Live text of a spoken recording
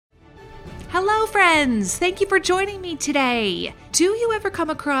Hello, friends! Thank you for joining me today. Do you ever come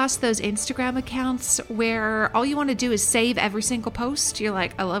across those Instagram accounts where all you want to do is save every single post? You're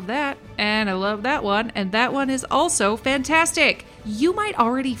like, I love that, and I love that one, and that one is also fantastic. You might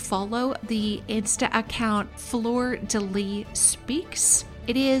already follow the Insta account Fleur de Lis Speaks.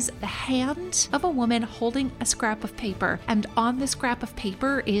 It is the hand of a woman holding a scrap of paper, and on the scrap of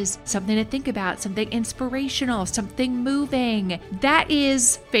paper is something to think about, something inspirational, something moving. That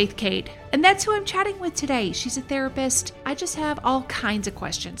is Faith Kate, and that's who I'm chatting with today. She's a therapist. I just have all kinds of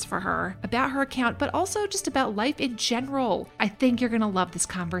questions for her about her account, but also just about life in general. I think you're going to love this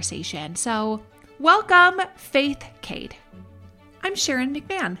conversation. So, welcome, Faith Kate. I'm Sharon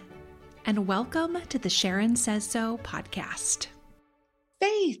McMahon, and welcome to the Sharon Says So podcast.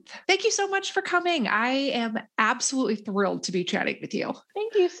 Faith, thank you so much for coming. I am absolutely thrilled to be chatting with you.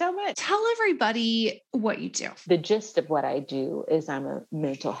 Thank you so much. Tell everybody what you do. The gist of what I do is I'm a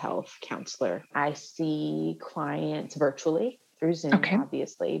mental health counselor. I see clients virtually through Zoom,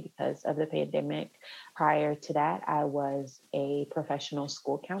 obviously, because of the pandemic. Prior to that, I was a professional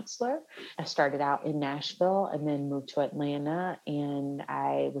school counselor. I started out in Nashville and then moved to Atlanta, and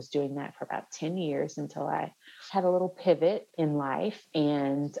I was doing that for about 10 years until I had a little pivot in life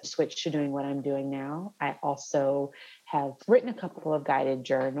and switched to doing what I'm doing now. I also have written a couple of guided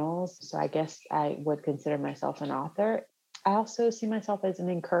journals, so I guess I would consider myself an author. I also see myself as an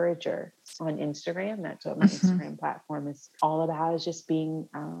encourager on Instagram. That's what my Instagram platform is all about, is just being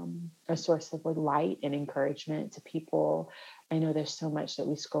a source of light and encouragement to people. I know there's so much that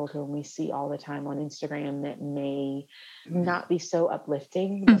we scroll through and we see all the time on Instagram that may not be so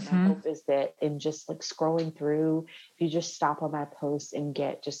uplifting. But my hope is that in just like scrolling through, if you just stop on my post and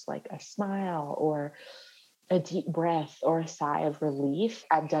get just like a smile or a deep breath or a sigh of relief,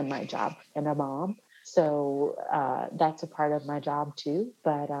 I've done my job and a mom. So that's a part of my job too.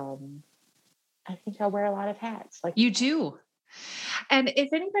 But I think I wear a lot of hats. Like you do. And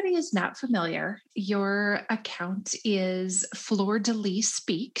if anybody is not familiar, your account is Fleur de Lis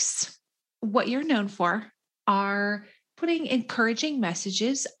Speaks. What you're known for are putting encouraging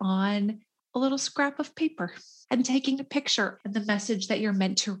messages on a little scrap of paper and taking a picture, and the message that you're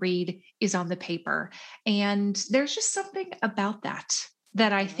meant to read is on the paper. And there's just something about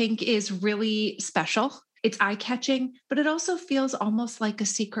that I think is really special. It's eye-catching, but it also feels almost like a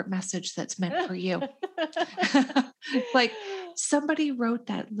secret message that's meant for you. Like somebody wrote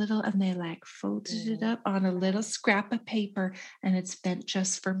that little, and they like folded it up on a little scrap of paper, and it's meant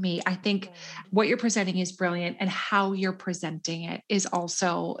just for me. I think what you're presenting is brilliant, and how you're presenting it is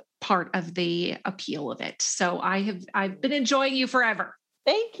also part of the appeal of it. So I've been enjoying you forever.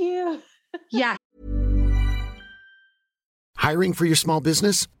 Thank you. Yeah. Hiring for your small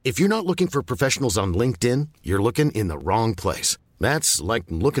business? If you're not looking for professionals on LinkedIn, you're looking in the wrong place. That's like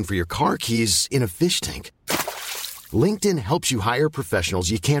looking for your car keys in a fish tank. LinkedIn helps you hire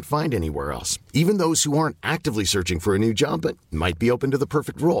professionals you can't find anywhere else, even those who aren't actively searching for a new job but might be open to the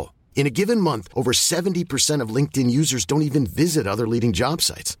perfect role. In a given month, over 70% of LinkedIn users don't even visit other leading job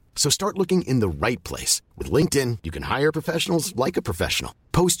sites. So start looking in the right place. With LinkedIn, you can hire professionals like a professional.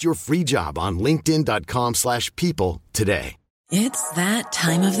 Post your free job on linkedin.com/people today. It's that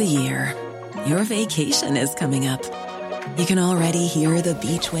time of the year. Your vacation is coming up. You can already hear the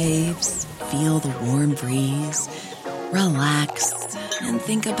beach waves, feel the warm breeze, relax, and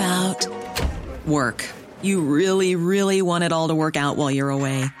think about work. You really, really want it all to work out while you're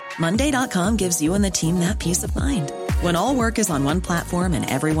away. Monday.com gives you and the team that peace of mind. When all work is on one platform and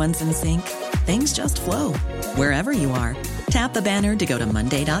everyone's in sync, things just flow. Wherever you are, tap the banner to go to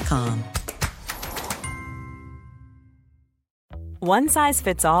Monday.com. One size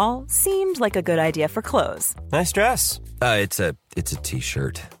fits all seemed like a good idea for clothes. Nice dress. It's a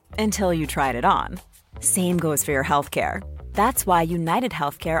t-shirt. Until you tried it on. Same goes for your healthcare. That's why United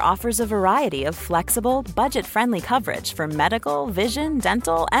Healthcare offers a variety of flexible, budget-friendly coverage for medical, vision,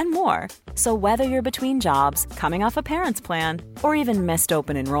 dental, and more. So whether you're between jobs, coming off a parent's plan, or even missed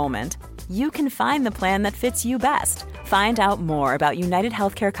open enrollment, you can find the plan that fits you best. Find out more about United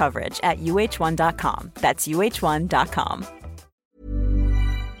Healthcare coverage at uh1.com. That's uh1.com.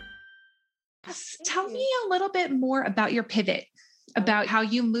 Tell me a little bit more about your pivot, about how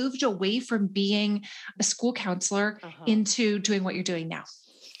you moved away from being a school counselor into doing what you're doing now.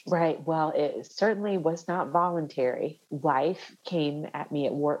 Right. Well, it certainly was not voluntary. Life came at me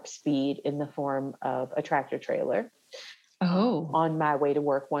at warp speed in the form of a tractor trailer. On my way to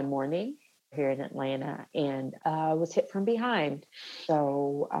work one morning here in Atlanta, and was hit from behind.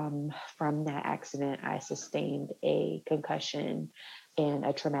 So from that accident, I sustained a concussion and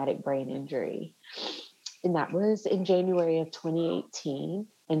a traumatic brain injury. And that was in January of 2018.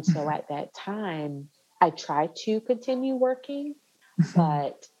 And so at that time, I tried to continue working,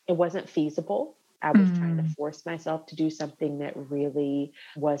 but it wasn't feasible. I was trying to force myself to do something that really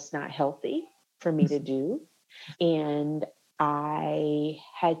was not healthy for me to do. And I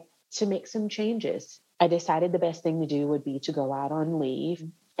had to make some changes. I decided the best thing to do would be to go out on leave.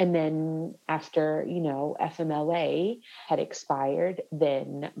 And then after, FMLA had expired,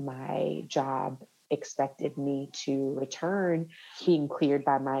 then my job expected me to return being cleared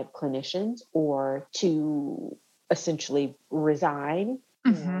by my clinicians or to essentially resign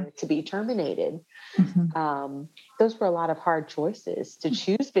or to be terminated. Those were a lot of hard choices to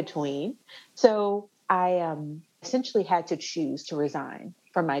choose between. So I essentially had to choose to resign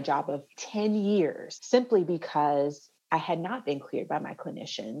from my job of 10 years simply because I had not been cleared by my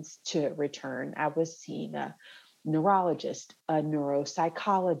clinicians to return. I was seeing a neurologist, a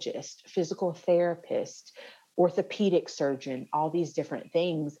neuropsychologist, physical therapist, orthopedic surgeon, all these different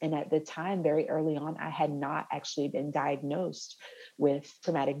things. And at the time, very early on, I had not actually been diagnosed with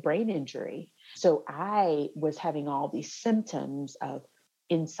traumatic brain injury. So I was having all these symptoms of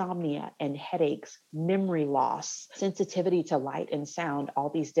insomnia and headaches, memory loss, sensitivity to light and sound, all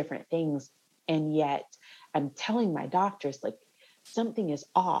these different things. And yet I'm telling my doctors, like, something is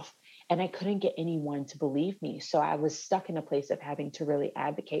off. And I couldn't get anyone to believe me. So I was stuck in a place of having to really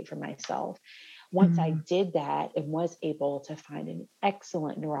advocate for myself. Once I did that and was able to find an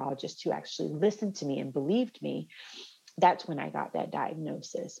excellent neurologist who actually listened to me and believed me, that's when I got that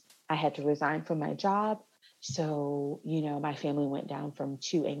diagnosis. I had to resign from my job. So, my family went down from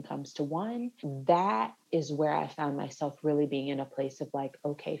 2 incomes to 1. That is where I found myself really being in a place of like,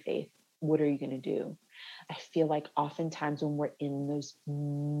 okay, Faith, what are you going to do? I feel like oftentimes when we're in those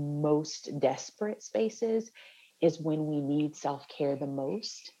most desperate spaces is when we need self-care the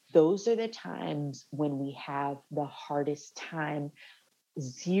most. Those are the times when we have the hardest time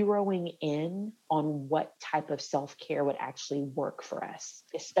zeroing in on what type of self-care would actually work for us,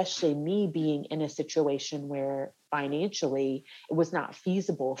 especially me being in a situation where financially it was not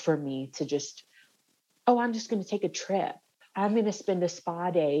feasible for me to just, I'm just going to take a trip. I'm going to spend a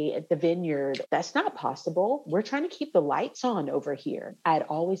spa day at the vineyard. That's not possible. We're trying to keep the lights on over here. I'd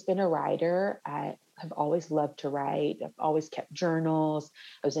always been a writer. I have always loved to write. I've always kept journals.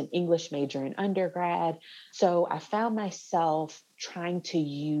 I was an English major in undergrad. So I found myself trying to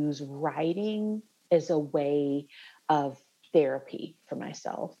use writing as a way of therapy for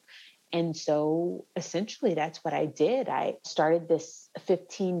myself. And so essentially that's what I did. I started this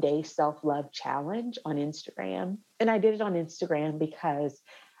 15-day self-love challenge on Instagram. And I did it on Instagram because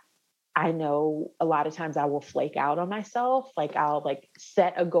I know a lot of times I will flake out on myself. Like I'll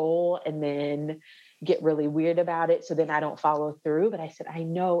set a goal and then get really weird about it. So then I don't follow through. But I said, I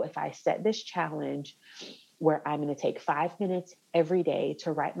know if I set this challenge where I'm going to take 5 minutes every day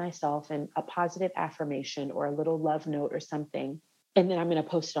to write myself a positive affirmation or a little love note or something, and then I'm going to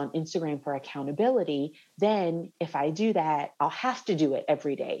post it on Instagram for accountability, then if I do that, I'll have to do it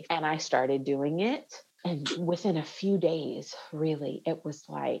every day. And I started doing it. And within a few days, really, it was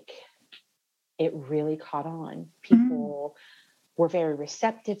like, it really caught on. People were very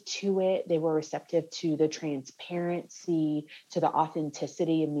receptive to it. They were receptive to the transparency, to the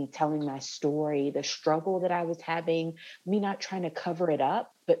authenticity of me telling my story, the struggle that I was having, me not trying to cover it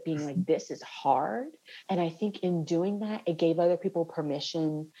up, but being like, this is hard. And I think in doing that, it gave other people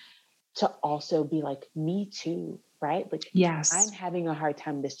permission to also be like, me too, right? Like, yes, I'm having a hard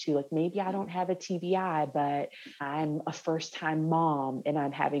time with this too. Like maybe I don't have a TBI, but I'm a first-time mom and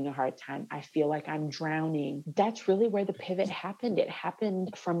I'm having a hard time. I feel like I'm drowning. That's really where the pivot happened. It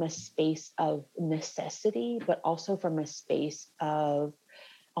happened from a space of necessity, but also from a space of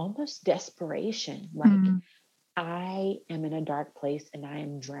almost desperation. Like I am in a dark place and I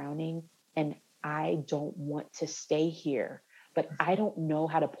am drowning and I don't want to stay here, but I don't know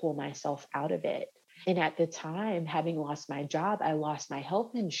how to pull myself out of it. And at the time, having lost my job, I lost my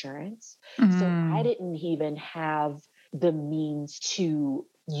health insurance. So I didn't even have the means to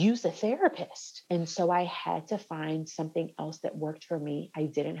use a therapist. And so I had to find something else that worked for me. I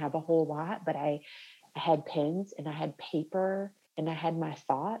didn't have a whole lot, but I had pens and I had paper and I had my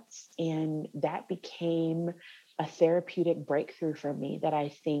thoughts. And that became a therapeutic breakthrough for me that I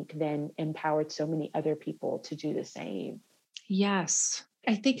think then empowered so many other people to do the same. Yes.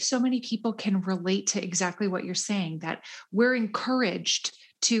 I think so many people can relate to exactly what you're saying, that we're encouraged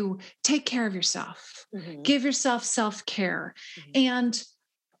to take care of yourself, give yourself self-care. And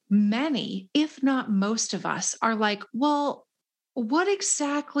many, if not most of us, are like, well, what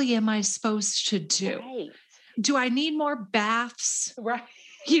exactly am I supposed to do? Right. Do I need more baths? Right.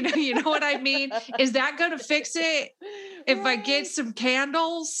 You know what I mean? Is that going to fix it? If I get some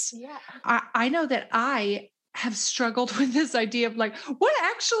candles? Yeah. I know that I have struggled with this idea of like, what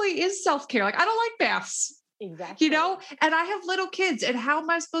actually is self-care? Like, I don't like baths. Exactly. You know, and I have little kids, and how am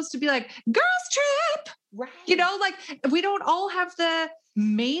I supposed to be like, girls trip? Right. You know, like we don't all have the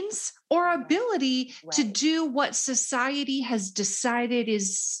means or ability to do what society has decided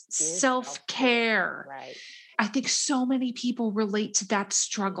is self-care. Right. I think so many people relate to that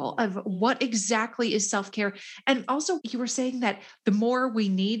struggle of what exactly is self-care. And also you were saying that the more we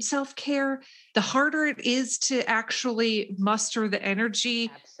need self-care, the harder it is to actually muster the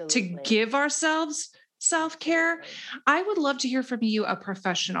energy to give ourselves self-care. I would love to hear from you, a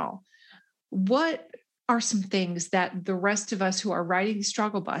professional. What are some things that the rest of us who are riding the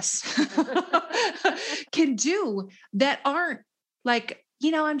struggle bus can do that aren't like,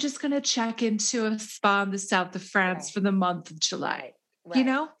 I'm just going to check into a spa in the south of France for the month of July, you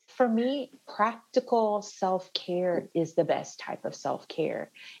know? For me, practical self-care is the best type of self-care.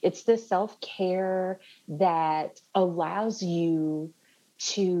 It's the self-care that allows you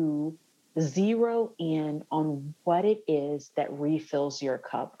to zero in on what it is that refills your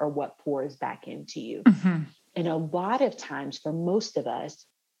cup or what pours back into you. Mm-hmm. And a lot of times, for most of us,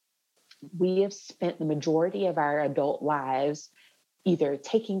 we have spent the majority of our adult lives either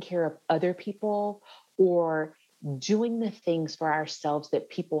taking care of other people or doing the things for ourselves that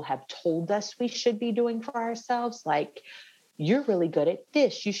people have told us we should be doing for ourselves. Like, you're really good at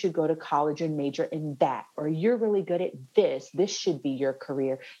this, you should go to college and major in that. Or you're really good at this should be your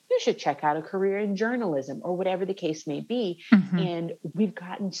career. You should check out a career in journalism, or whatever the case may be. Mm-hmm. And we've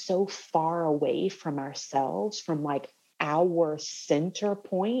gotten so far away from ourselves, from like our center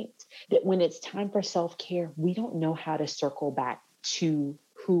point, that when it's time for self-care, we don't know how to circle back to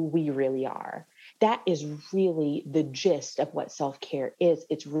who we really are. That is really the gist of what self-care is.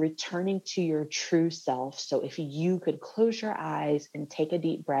 It's returning to your true self. So if you could close your eyes and take a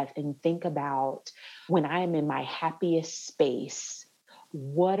deep breath and think about, when I am in my happiest space,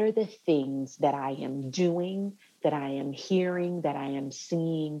 what are the things that I am doing, that I am hearing, that I am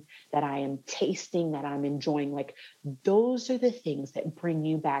seeing, that I am tasting, that I'm enjoying? Like, those are the things that bring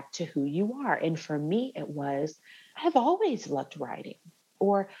you back to who you are. And for me, it was, I've always loved writing,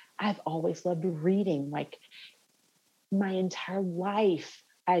 or I've always loved reading. Like, my entire life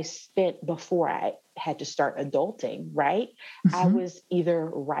I spent before I had to start adulting, right? Mm-hmm. I was either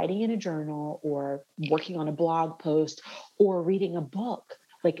writing in a journal or working on a blog post or reading a book.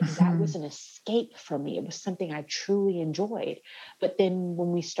 Like, that was an escape for me. It was something I truly enjoyed. But then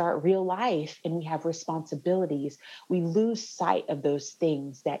when we start real life and we have responsibilities, we lose sight of those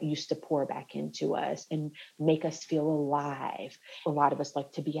things that used to pour back into us and make us feel alive. A lot of us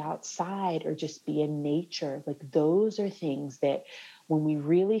like to be outside or just be in nature. Like, those are things that, when we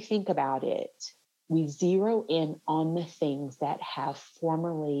really think about it, we zero in on the things that have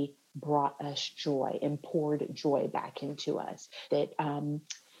formerly brought us joy and poured joy back into us, that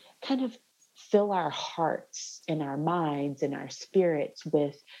kind of fill our hearts and our minds and our spirits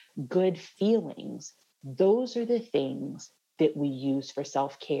with good feelings. Those are the things that we use for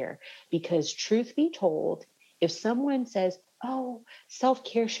self-care. Because truth be told, if someone says, oh,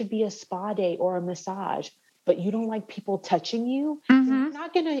 self-care should be a spa day or a massage, but you don't like people touching you, you're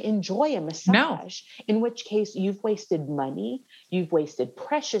not going to enjoy a massage. No. In which case, you've wasted money, you've wasted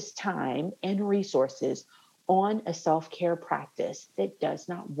precious time and resources on a self-care practice that does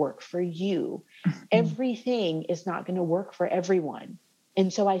not work for you. Everything is not going to work for everyone.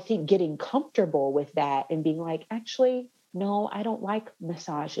 And so I think getting comfortable with that and being like, actually, no, I don't like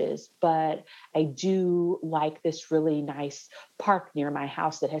massages, but I do like this really nice park near my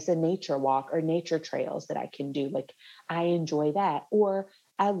house that has a nature walk or nature trails that I can do. Like, I enjoy that. Or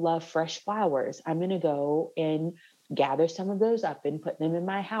I love fresh flowers. I'm going to go and gather some of those up and put them in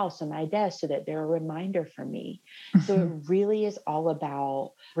my house on my desk so that they're a reminder for me. So it really is all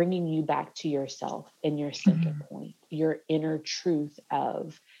about bringing you back to yourself and your center point, your inner truth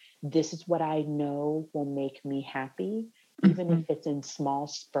of, this is what I know will make me happy, even if it's in small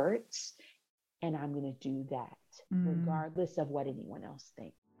spurts. And I'm going to do that regardless of what anyone else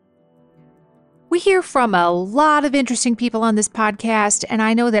thinks. We hear from a lot of interesting people on this podcast, and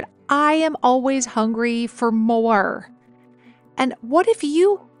I know that I am always hungry for more. And what if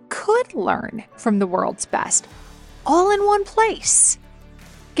you could learn from the world's best all in one place?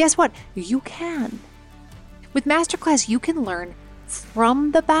 Guess what? You can. With Masterclass, you can learn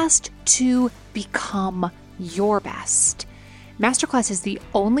from the best to become your best. Masterclass is the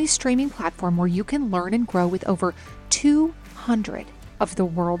only streaming platform where you can learn and grow with over 200 of the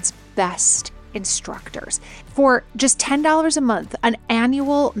world's best instructors. For just $10 a month, an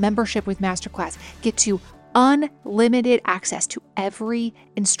annual membership with Masterclass gets you unlimited access to every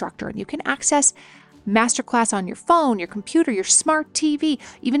instructor. And you can access Masterclass on your phone, your computer, your smart TV,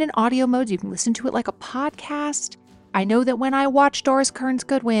 even in audio modes. You can listen to it like a podcast. I know that when I watch Doris Kearns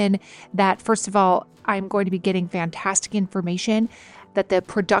Goodwin, that first of all, I'm going to be getting fantastic information, that the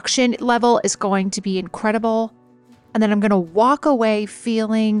production level is going to be incredible, and then I'm going to walk away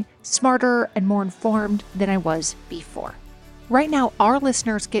feeling smarter and more informed than I was before. Right now, our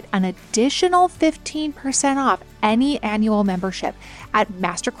listeners get an additional 15% off any annual membership at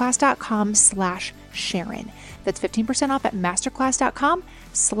masterclass.com/Sharon. That's 15% off at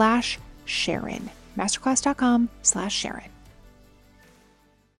masterclass.com/Sharon. masterclass.com/Sharon.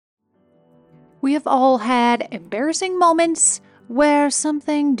 We have all had embarrassing moments where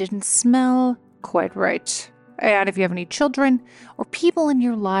something didn't smell quite right. And if you have any children or people in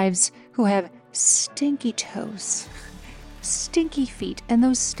your lives who have stinky toes, stinky feet, and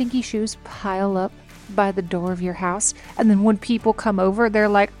those stinky shoes pile up by the door of your house, and then when people come over, they're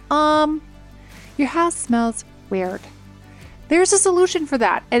like, your house smells weird. There's a solution for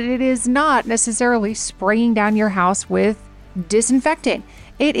that, and it is not necessarily spraying down your house with disinfectant.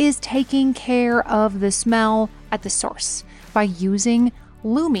 It is taking care of the smell at the source by using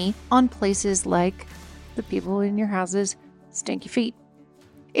Lume on places like the people in your house's stinky feet.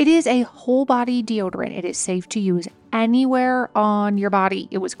 It is a whole body deodorant. It is safe to use anywhere on your body.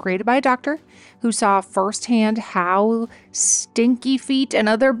 It was created by a doctor who saw firsthand how stinky feet and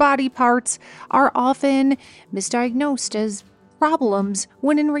other body parts are often misdiagnosed as problems,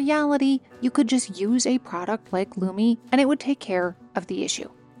 when in reality, you could just use a product like Lume and it would take care of the issue.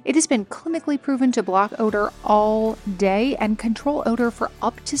 It has been clinically proven to block odor all day and control odor for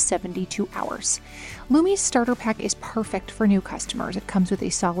up to 72 hours. Lume's starter pack is perfect for new customers. It comes with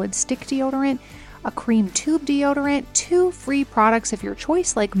a solid stick deodorant, a cream tube deodorant, 2 free products of your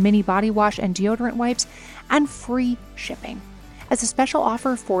choice like mini body wash and deodorant wipes, and free shipping. As a special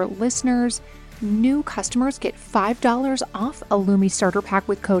offer for listeners, new customers get $5 off a Lume starter pack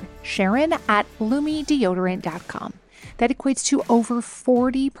with code Sharon at LumeDeodorant.com. That equates to over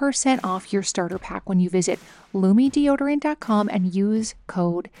 40% off your starter pack when you visit LumeDeodorant.com and use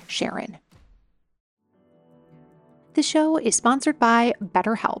code Sharon. The show is sponsored by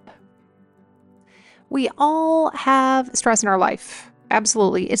BetterHelp. We all have stress in our life.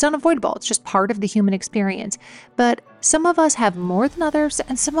 Absolutely. It's unavoidable. It's just part of the human experience. But some of us have more than others,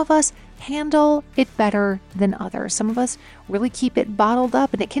 and some of us handle it better than others. Some of us really keep it bottled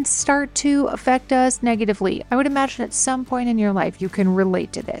up, and it can start to affect us negatively. I would imagine at some point in your life you can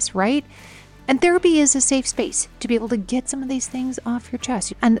relate to this, right? And therapy is a safe space to be able to get some of these things off your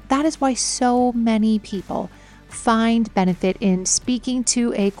chest. And that is why so many people find benefit in speaking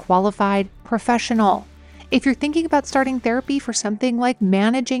to a qualified professional. If you're thinking about starting therapy for something like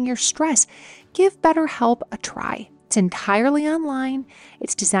managing your stress, give BetterHelp a try. It's entirely online.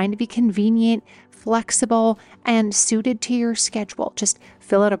 It's designed to be convenient, flexible, and suited to your schedule. Just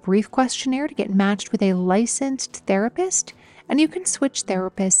fill out a brief questionnaire to get matched with a licensed therapist, and you can switch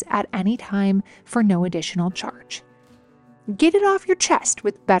therapists at any time for no additional charge. Get it off your chest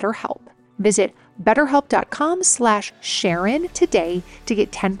with BetterHelp. Visit BetterHelp.com/Sharon today to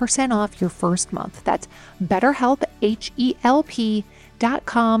get 10% off your first month. That's BetterHelp,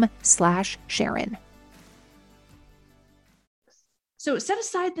 HELP.com/Sharon. So set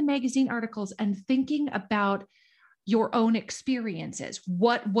aside the magazine articles and thinking about your own experiences.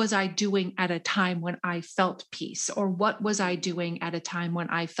 What was I doing at a time when I felt peace? Or what was I doing at a time when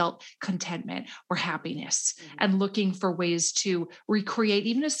I felt contentment or happiness? And looking for ways to recreate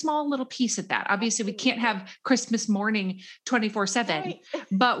even a small little piece of that. Obviously, we can't have Christmas morning 24/7, right.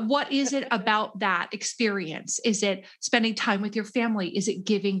 But what is it about that experience? Is it spending time with your family? Is it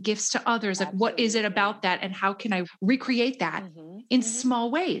giving gifts to others? Like, what is it about that? And how can I recreate that in small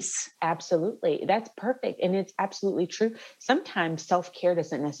ways? Absolutely. That's perfect. And it's absolutely true. Sometimes self-care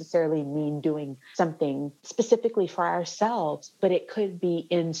doesn't necessarily mean doing something specifically for ourselves, but it could be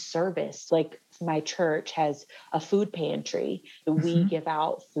in service. Like my church has a food pantry. We give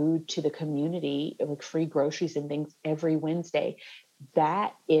out food to the community, like free groceries and things every Wednesday.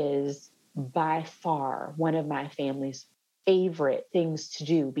 That is by far one of my family's favorite things to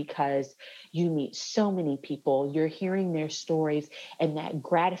do, because you meet so many people, you're hearing their stories, and that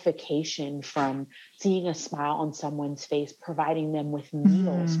gratification from seeing a smile on someone's face, providing them with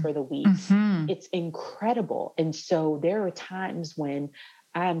meals for the week. It's incredible. And so there are times when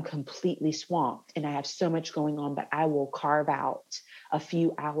I'm completely swamped and I have so much going on, but I will carve out a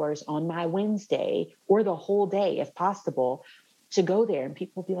few hours on my Wednesday or the whole day if possible to go there. And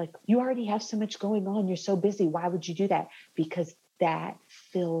people will be like, you already have so much going on. You're so busy. Why would you do that? Because that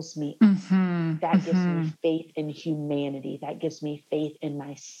fills me up. That gives me faith in humanity. That gives me faith in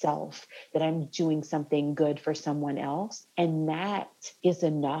myself, that I'm doing something good for someone else. And that is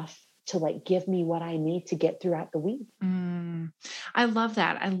enough to like give me what I need to get throughout the week. I love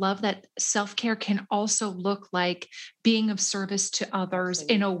that. I love that self-care can also look like being of service to others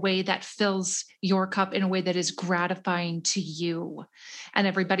in a way that fills your cup, in a way that is gratifying to you. And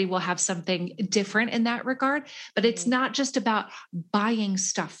everybody will have something different in that regard, but it's not just about buying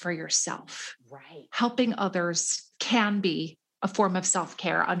stuff for yourself. Right. Helping others can be a form of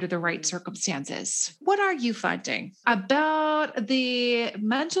self-care under the right circumstances. What are you finding about the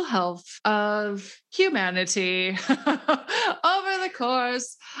mental health of humanity over the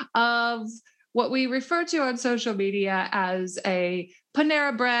course of what we refer to on social media as a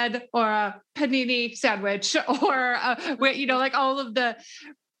Panera bread or a panini sandwich or, like all of the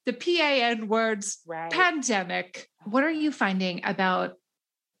PAN words, right. Pandemic. What are you finding about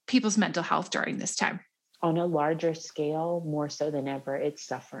people's mental health during this time? On a larger scale, more so than ever, it's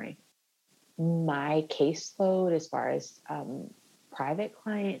suffering. My caseload as far as private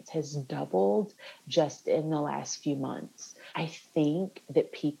clients has doubled just in the last few months. I think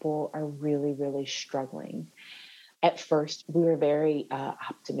that people are really, really struggling. At first, we were very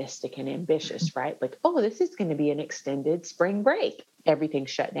optimistic and ambitious, right? Like, oh, this is going to be an extended spring break.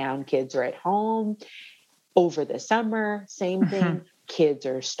 Everything's shut down. Kids are at home. Over the summer, same thing. Kids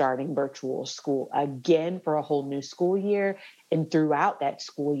are starting virtual school again for a whole new school year and throughout that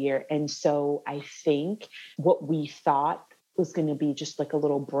school year. And so I think what we thought was going to be just like a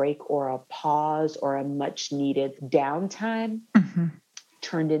little break or a pause or a much needed downtime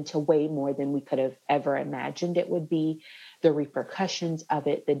turned into way more than we could have ever imagined it would be. The repercussions of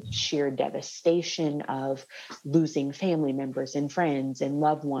it, the sheer devastation of losing family members and friends and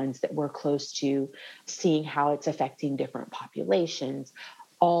loved ones that we're close to, seeing how it's affecting different populations,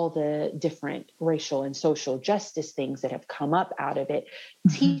 all the different racial and social justice things that have come up out of it,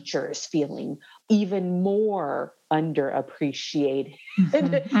 teachers feeling even more underappreciated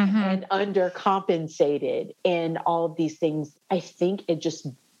and undercompensated, and all of these things. I think it just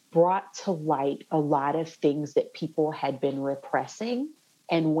brought to light a lot of things that people had been repressing.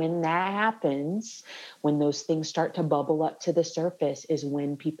 And when that happens, when those things start to bubble up to the surface, is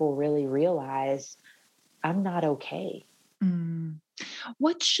when people really realize, I'm not okay.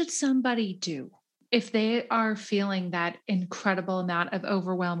 What should somebody do if they are feeling that incredible amount of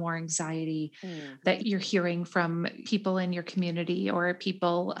overwhelm or anxiety that you're hearing from people in your community or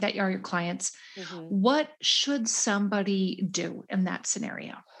people that are your clients? What should somebody do in that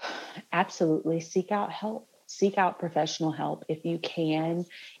scenario? Absolutely. Seek out help. Seek out professional help if you can.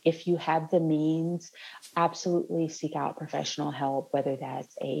 If you have the means, absolutely seek out professional help, whether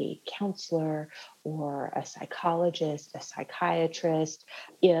that's a counselor or a psychologist, a psychiatrist.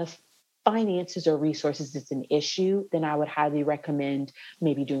 If finances or resources is an issue, then I would highly recommend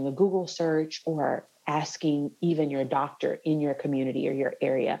maybe doing a Google search or asking even your doctor in your community or your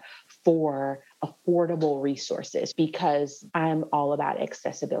area for affordable resources, because I'm all about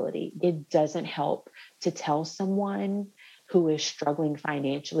accessibility. It doesn't help to tell someone who is struggling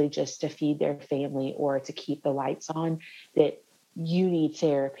financially just to feed their family or to keep the lights on that you need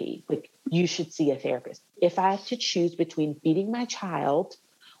therapy. Like, you should see a therapist. If I have to choose between feeding my child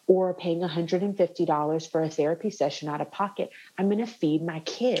or paying $150 for a therapy session out of pocket, I'm going to feed my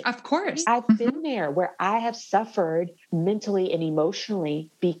kid. Of course. I've been there where I have suffered mentally and emotionally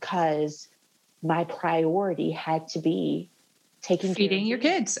because my priority had to be feeding your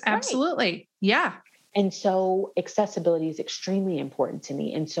kids. Absolutely. Right. Yeah. And so accessibility is extremely important to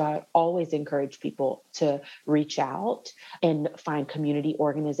me. And so I always encourage people to reach out and find community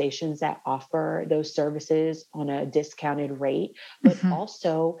organizations that offer those services on a discounted rate. But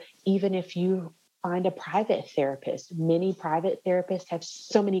also, even if you find a private therapist, many private therapists have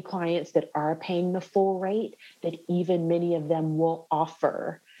so many clients that are paying the full rate that even many of them will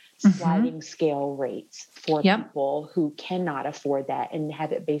offer sliding scale rates for people who cannot afford that and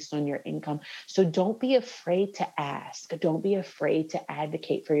have it based on your income. So don't be afraid to ask. Don't be afraid to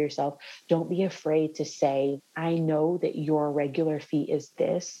advocate for yourself. Don't be afraid to say, I know that your regular fee is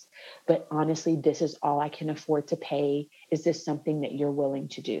this, but honestly, this is all I can afford to pay. Is this something that you're willing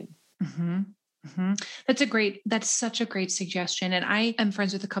to do? That's such a great suggestion. And I am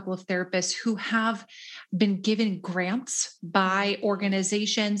friends with a couple of therapists who have been given grants by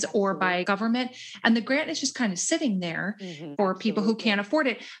organizations or by government. And the grant is just kind of sitting there for people who can't afford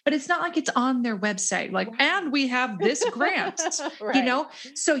it, but it's not like it's on their website, like, and we have this grant,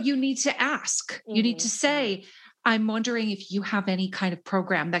 so you need to ask, you need to say, I'm wondering if you have any kind of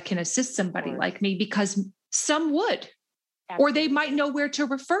program that can assist somebody like me, because some would. Absolutely. Or they might know where to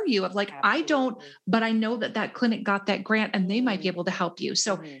refer you of like, absolutely. I don't, but I know that clinic got that grant and they might be able to help you.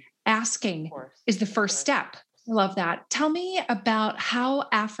 So asking is the first step. I love that. Tell me about how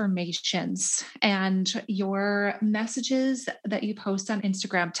affirmations and your messages that you post on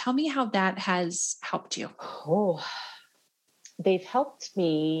Instagram, tell me how that has helped you. Oh, they've helped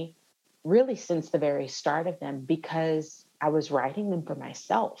me really since the very start of them, because I was writing them for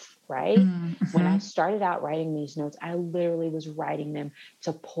myself, right? Mm-hmm. When I started out writing these notes, I literally was writing them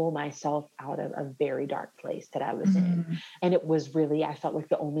to pull myself out of a very dark place that I was in. And it was really, I felt like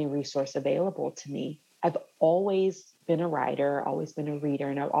the only resource available to me. I've always been a writer, always been a reader,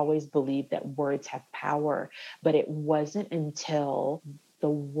 and I've always believed that words have power. But it wasn't until the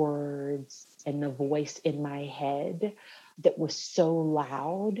words and the voice in my head that was so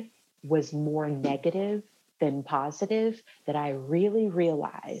loud was more negative than positive that I really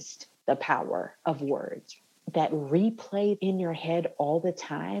realized the power of words. That replay in your head all the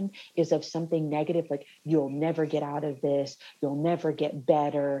time is of something negative, like you'll never get out of this, you'll never get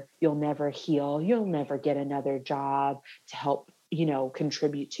better, you'll never heal, you'll never get another job to help,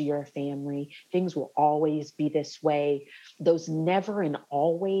 contribute to your family. Things will always be this way. Those never and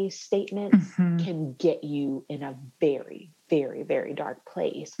always statements can get you in a very, very, very dark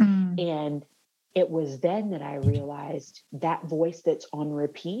place. And it was then that I realized that voice that's on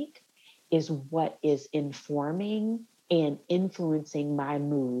repeat is what is informing and influencing my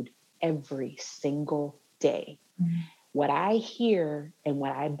mood every single day. What I hear and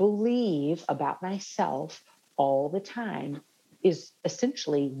what I believe about myself all the time is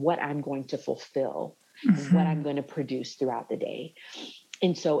essentially what I'm going to fulfill and what I'm going to produce throughout the day.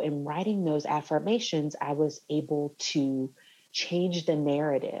 And so in writing those affirmations, I was able to change the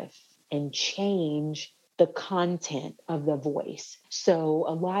narrative and change the content of the voice. So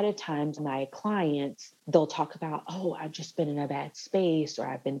a lot of times my clients, they'll talk about, oh, I've just been in a bad space, or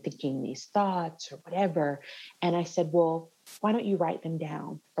I've been thinking these thoughts or whatever. And I said, well, why don't you write them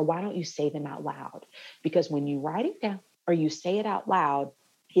down? Or why don't you say them out loud? Because when you write it down or you say it out loud,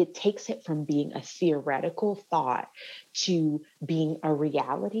 it takes it from being a theoretical thought to being a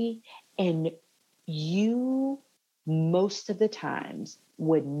reality. And you, most of the times,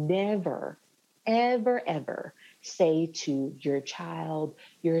 would never, ever, ever say to your child,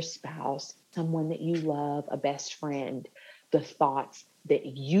 your spouse, someone that you love, a best friend, the thoughts that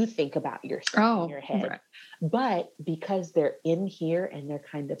you think about yourself in your head. Right. But because they're in here and they're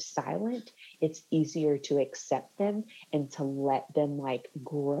kind of silent, it's easier to accept them and to let them like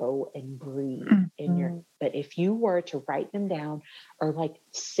grow and breathe in your, but if you were to write them down or like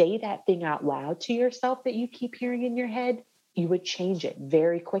say that thing out loud to yourself that you keep hearing in your head, you would change it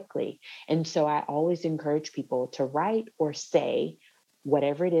very quickly. And so I always encourage people to write or say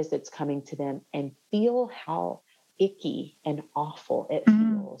whatever it is that's coming to them and feel how icky and awful it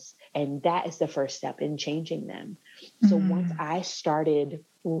feels. And that is the first step in changing them. So once I started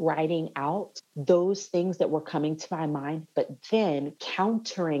writing out those things that were coming to my mind, but then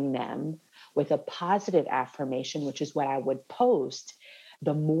countering them with a positive affirmation, which is what I would post,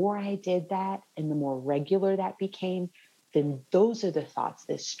 the more I did that and the more regular that became, then those are the thoughts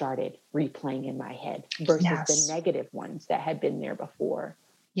that started replaying in my head versus the negative ones that had been there before.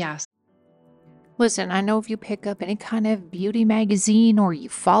 Yes. Listen, I know if you pick up any kind of beauty magazine or you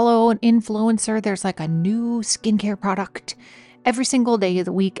follow an influencer, there's like a new skincare product every single day of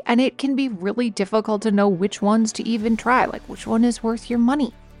the week, and it can be really difficult to know which ones to even try, like which one is worth your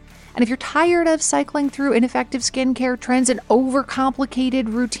money. And if you're tired of cycling through ineffective skincare trends and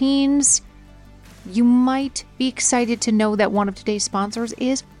overcomplicated routines, you might be excited to know that one of today's sponsors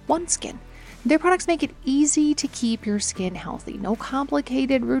is OneSkin. Their products make it easy to keep your skin healthy. No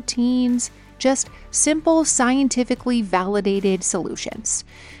complicated routines, just simple, scientifically validated solutions.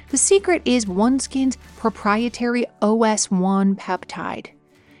 The secret is OneSkin's proprietary OS1 peptide.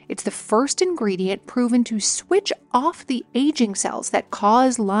 It's the first ingredient proven to switch off the aging cells that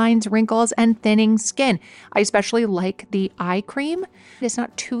cause lines, wrinkles, and thinning skin. I especially like the eye cream. It's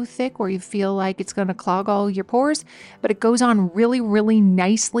not too thick where you feel like it's going to clog all your pores, but it goes on really, really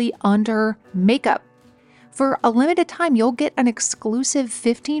nicely under makeup. For a limited time, you'll get an exclusive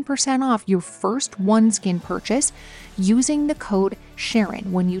 15% off your first OneSkin purchase using the code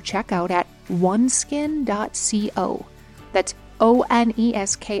Sharon when you check out at oneskin.co. That's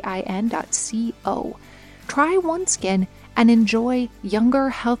oneskin.co. Try OneSkin and enjoy younger,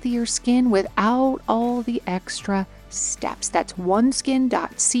 healthier skin without all the extra steps. That's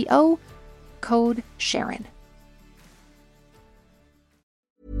oneskin.co, code Sharon.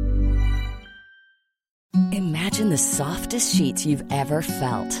 Imagine the softest sheets you've ever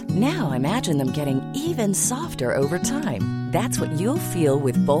felt. Now imagine them getting even softer over time. That's what you'll feel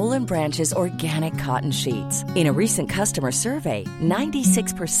with Boll & Branch's organic cotton sheets. In a recent customer survey,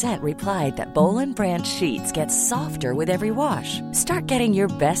 96% replied that Boll & Branch sheets get softer with every wash. Start getting your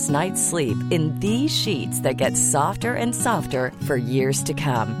best night's sleep in these sheets that get softer and softer for years to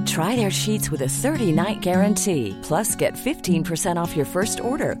come. Try their sheets with a 30-night guarantee. Plus, get 15% off your first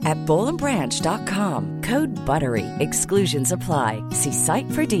order at bollandbranch.com. Code BUTTERY. Exclusions apply. See site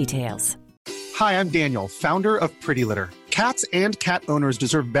for details. Hi, I'm Daniel, founder of Pretty Litter. Cats and cat owners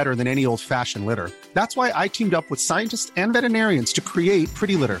deserve better than any old-fashioned litter. That's why I teamed up with scientists and veterinarians to create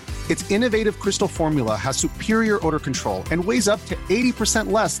Pretty Litter. Its innovative crystal formula has superior odor control and weighs up to 80%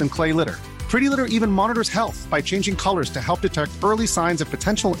 less than clay litter. Pretty Litter even monitors health by changing colors to help detect early signs of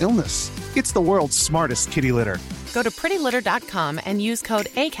potential illness. It's the world's smartest kitty litter. Go to prettylitter.com and use code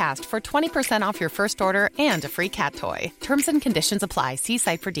ACAST for 20% off your first order and a free cat toy. Terms and conditions apply. See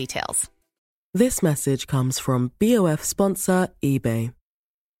site for details. This message comes from BOF sponsor eBay.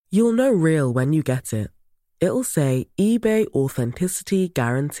 You'll know real when you get it. It'll say eBay Authenticity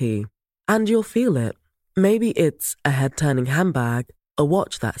Guarantee. And you'll feel it. Maybe it's a head-turning handbag, a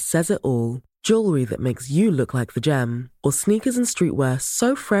watch that says it all, jewelry that makes you look like the gem, or sneakers and streetwear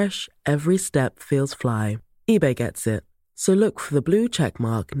so fresh every step feels fly. eBay gets it. So look for the blue check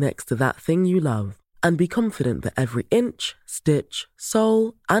mark next to that thing you love. And be confident that every inch, stitch,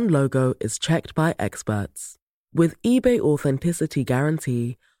 sole, and logo is checked by experts. With eBay Authenticity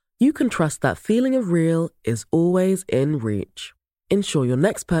Guarantee, you can trust that feeling of real is always in reach. Ensure your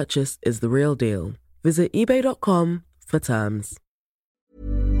next purchase is the real deal. Visit eBay.com for terms.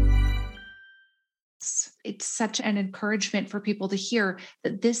 It's such an encouragement for people to hear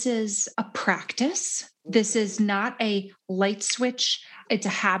that this is a practice. This is not a light switch. It's a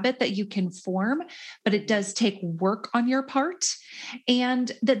habit that you can form, but it does take work on your part.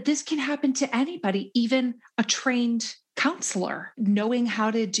 And that this can happen to anybody, even a trained counselor. Knowing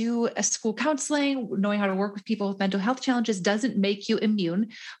how to do a school counseling, knowing how to work with people with mental health challenges doesn't make you immune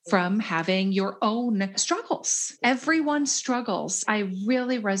from having your own struggles. Everyone struggles. I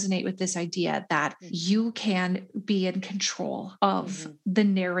really resonate with this idea that you can be in control of the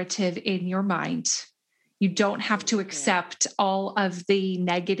narrative in your mind. You don't have to accept all of the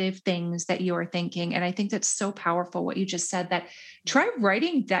negative things that you are thinking. And I think that's so powerful what you just said, that try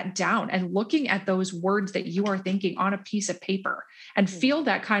writing that down and looking at those words that you are thinking on a piece of paper and feel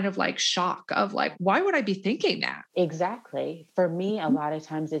that kind of like shock of like, why would I be thinking that? Exactly. For me, a lot of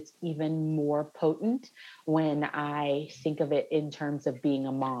times it's even more potent when I think of it in terms of being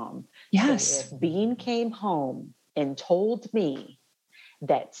a mom. Yes. So if Bean came home and told me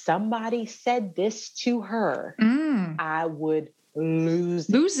that somebody said this to her, I would lose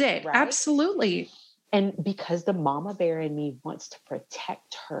it. Right? Absolutely. And because the mama bear in me wants to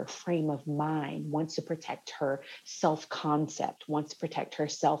protect her frame of mind, wants to protect her self-concept, wants to protect her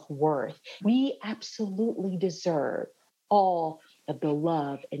self-worth, we absolutely deserve all of the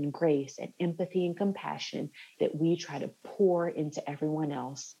love and grace and empathy and compassion that we try to pour into everyone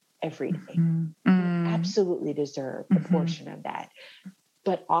else every day. We absolutely deserve a portion of that.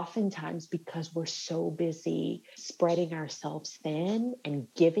 But oftentimes, because we're so busy spreading ourselves thin and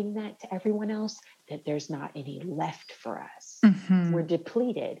giving that to everyone else, that there's not any left for us. We're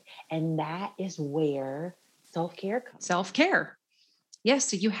depleted. And that is where self-care comes. Self-care.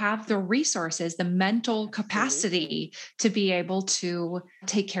 Yes. So you have the resources, the mental capacity to be able to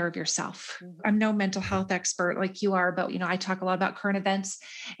take care of yourself. I'm no mental health expert like you are, but, I talk a lot about current events,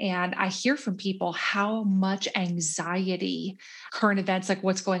 and I hear from people how much anxiety current events, like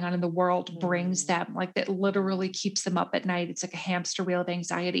what's going on in the world, brings them, like that literally keeps them up at night. It's like a hamster wheel of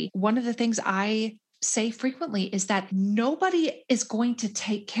anxiety. One of the things I say frequently is that nobody is going to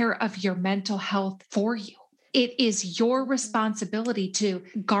take care of your mental health for you. It is your responsibility to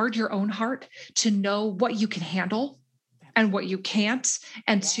guard your own heart, to know what you can handle and what you can't,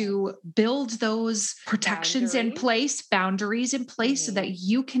 and to build those protections in place, boundaries in place, so that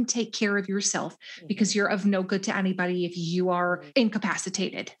you can take care of yourself, because you're of no good to anybody if you are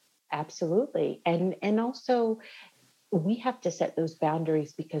incapacitated. Absolutely. And also we have to set those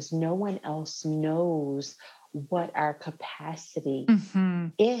boundaries because no one else knows what our capacity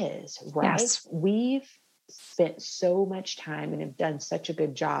is, right? Yes. We've spent so much time and have done such a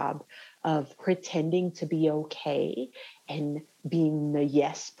good job of pretending to be okay and being the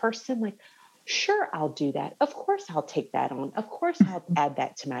yes person. Like, sure, I'll do that. Of course, I'll take that on. Of course, I'll add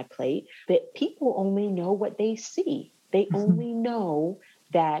that to my plate. But people only know what they see. They only know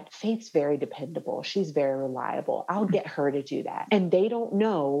that Faith's very dependable. She's very reliable. I'll get her to do that. And they don't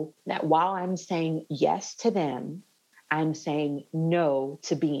know that while I'm saying yes to them, I'm saying no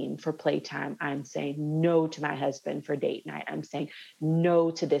to Bean for playtime. I'm saying no to my husband for date night. I'm saying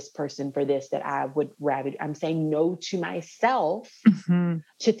no to this person for this that I would rather. I'm saying no to myself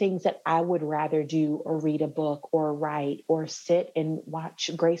to things that I would rather do or read a book or write or sit and watch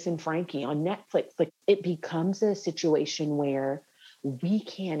Grace and Frankie on Netflix. Like, it becomes a situation where we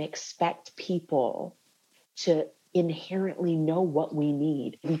can't expect people to inherently know what we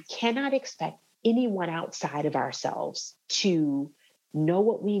need. We cannot expect anyone outside of ourselves to know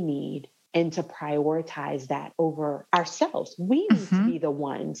what we need and to prioritize that over ourselves. We need to be the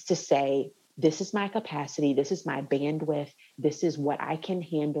ones to say, this is my capacity, this is my bandwidth, this is what I can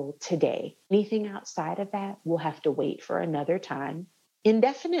handle today. Anything outside of that will have to wait for another time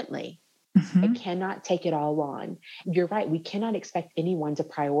indefinitely. I cannot take it all on. You're right. We cannot expect anyone to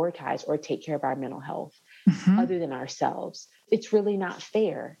prioritize or take care of our mental health other than ourselves. It's really not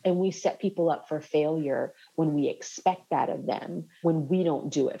fair. And we set people up for failure when we expect that of them, when we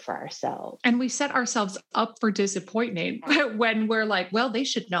don't do it for ourselves. And we set ourselves up for disappointment when we're like, well, they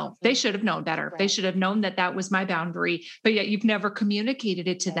should know. They should have known better. Right. They should have known that that was my boundary, but yet you've never communicated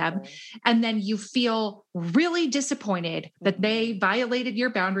it to them. And then you feel really disappointed that they violated your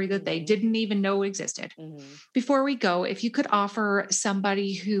boundary that they didn't even know existed. Before we go, if you could offer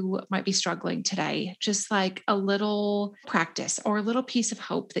somebody who might be struggling today, just like a little practice or a little piece of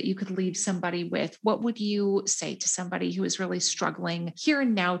hope that you could leave somebody with, what would you say to somebody who is really struggling here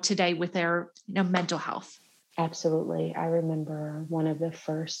and now today with their mental health? Absolutely. I remember one of the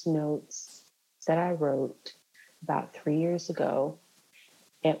first notes that I wrote about 3 years ago.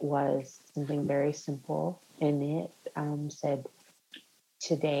 It was something very simple, and it said,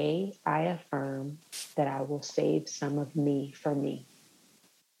 today I affirm that I will save some of me for me.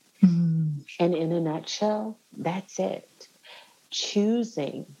 And in a nutshell, that's it.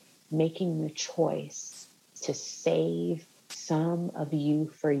 Making the choice to save some of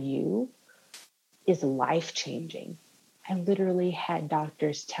you for you is life-changing. I literally had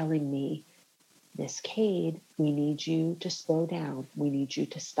doctors telling me, Miss Cade, we need you to slow down. We need you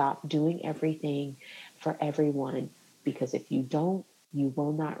to stop doing everything for everyone, because if you don't, you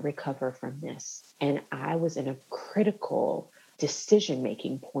will not recover from this. And I was in a critical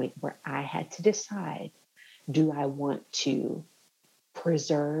decision-making point where I had to decide, do I want to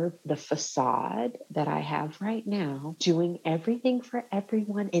preserve the facade that I have right now, doing everything for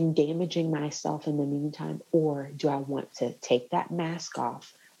everyone and damaging myself in the meantime? Or do I want to take that mask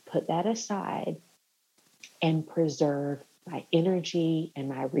off, put that aside, and preserve my energy and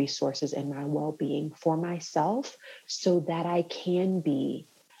my resources and my well-being for myself so that I can be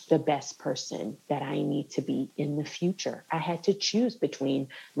the best person that I need to be in the future? I had to choose between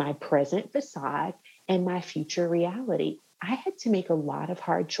my present facade and my future reality. I had to make a lot of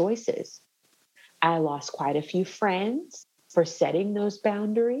hard choices. I lost quite a few friends for setting those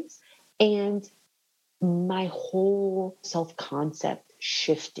boundaries, and my whole self-concept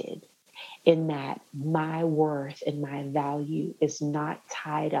shifted in that my worth and my value is not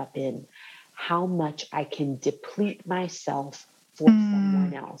tied up in how much I can deplete myself for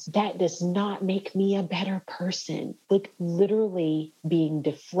someone else. That does not make me a better person. Like, literally being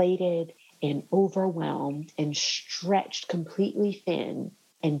deflated and overwhelmed and stretched completely thin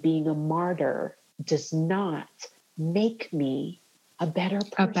and being a martyr does not make me a better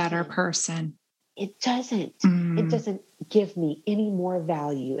person. It doesn't. It doesn't give me any more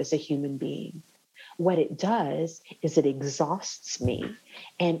value as a human being. What it does is it exhausts me,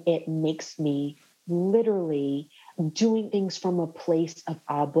 and it makes me literally doing things from a place of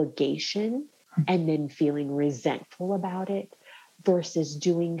obligation and then feeling resentful about it, versus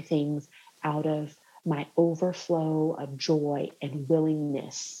doing things out of my overflow of joy and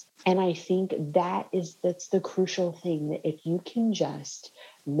willingness. And I think that's the crucial thing, that if you can just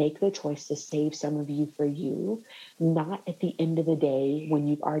make the choice to save some of you for you, not at the end of the day when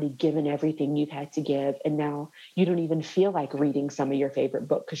you've already given everything you've had to give, and now you don't even feel like reading some of your favorite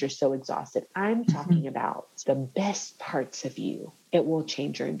book because you're so exhausted. I'm talking about the best parts of you. It will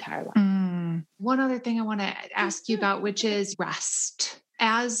change your entire life. One other thing I want to ask you about, which is rest.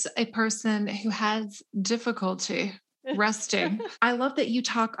 As a person who has difficulty resting, I love that you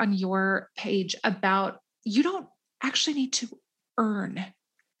talk on your page about you don't actually need to earn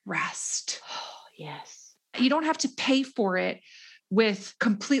rest. Oh, yes. You don't have to pay for it with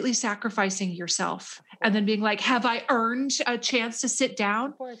completely sacrificing yourself and then being like, have I earned a chance to sit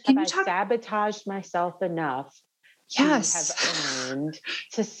down? Have I sabotaged myself enough to have earned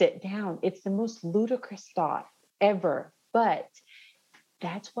to sit down? It's the most ludicrous thought ever. But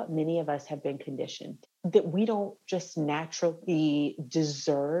that's what many of us have been conditioned, that we don't just naturally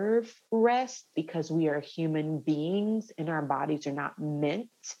deserve rest because we are human beings and our bodies are not meant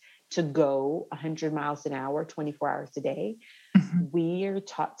to go 100 miles an hour, 24 hours a day. Mm-hmm. We are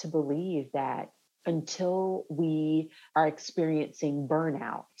taught to believe that until we are experiencing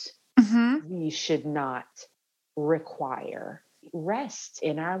burnout, mm-hmm. we should not require rest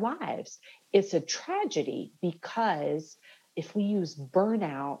in our lives. It's a tragedy because if we use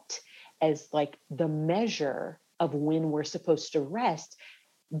burnout as like the measure of when we're supposed to rest,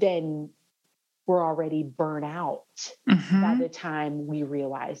 then we're already burnt out mm-hmm. by the time we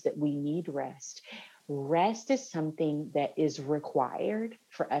realize that we need rest. Rest is something that is required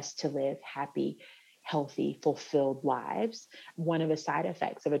for us to live happy, healthy, fulfilled lives. One of the side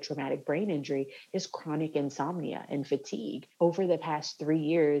effects of a traumatic brain injury is chronic insomnia and fatigue. Over the past 3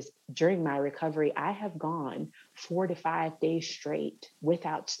 years during my recovery, I have gone 4 to 5 days straight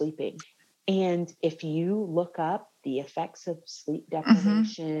without sleeping. And if you look up the effects of sleep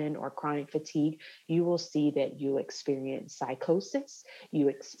deprivation mm-hmm. or chronic fatigue, you will see that you experience psychosis, you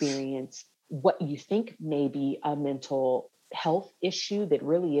experience what you think may be a mental health issue that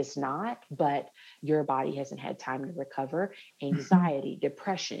really is not, but your body hasn't had time to recover. Anxiety, mm-hmm.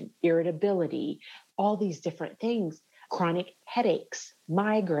 depression, irritability, all these different things, chronic headaches,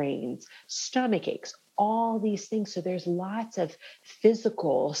 migraines, stomach aches, all these things. So there's lots of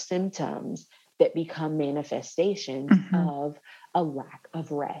physical symptoms that become manifestations mm-hmm. of a lack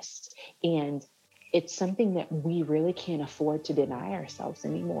of rest. And it's something that we really can't afford to deny ourselves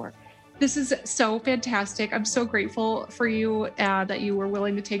anymore. This is so fantastic. I'm so grateful for you that you were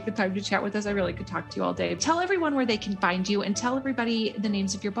willing to take the time to chat with us. I really could talk to you all day. Tell everyone where they can find you and tell everybody the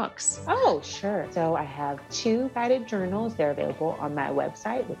names of your books. Oh, sure. So I have 2 guided journals. They're available on my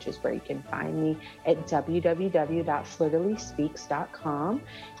website, which is where you can find me at www.flirtalyspeaks.com.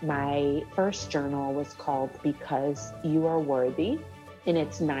 My first journal was called Because You Are Worthy. And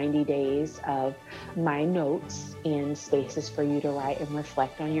it's 90 days of my notes and spaces for you to write and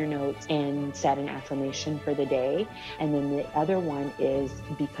reflect on your notes and set an affirmation for the day. And then the other one is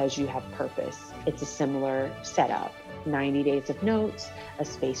Because You Have Purpose. It's a similar setup. 90 days of notes, a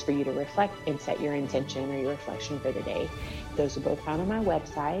space for you to reflect and set your intention or your reflection for the day. Those are both found on my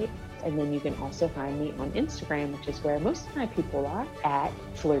website. And then you can also find me on Instagram, which is where most of my people are, at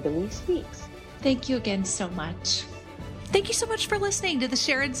Flirtally Speaks. Thank you again so much. Thank you so much for listening to the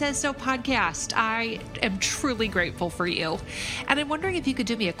Sharon Says So podcast. I am truly grateful for you. And I'm wondering if you could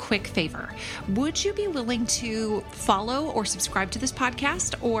do me a quick favor. Would you be willing to follow or subscribe to this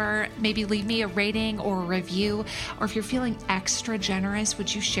podcast, or maybe leave me a rating or a review? Or if you're feeling extra generous,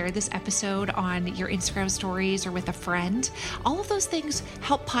 would you share this episode on your Instagram stories or with a friend? All of those things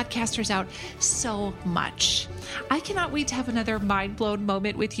help podcasters out so much. I cannot wait to have another mind-blown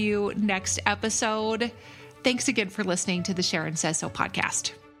moment with you next episode. Thanks again for listening to the Sharon Says So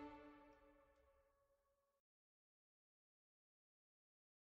podcast.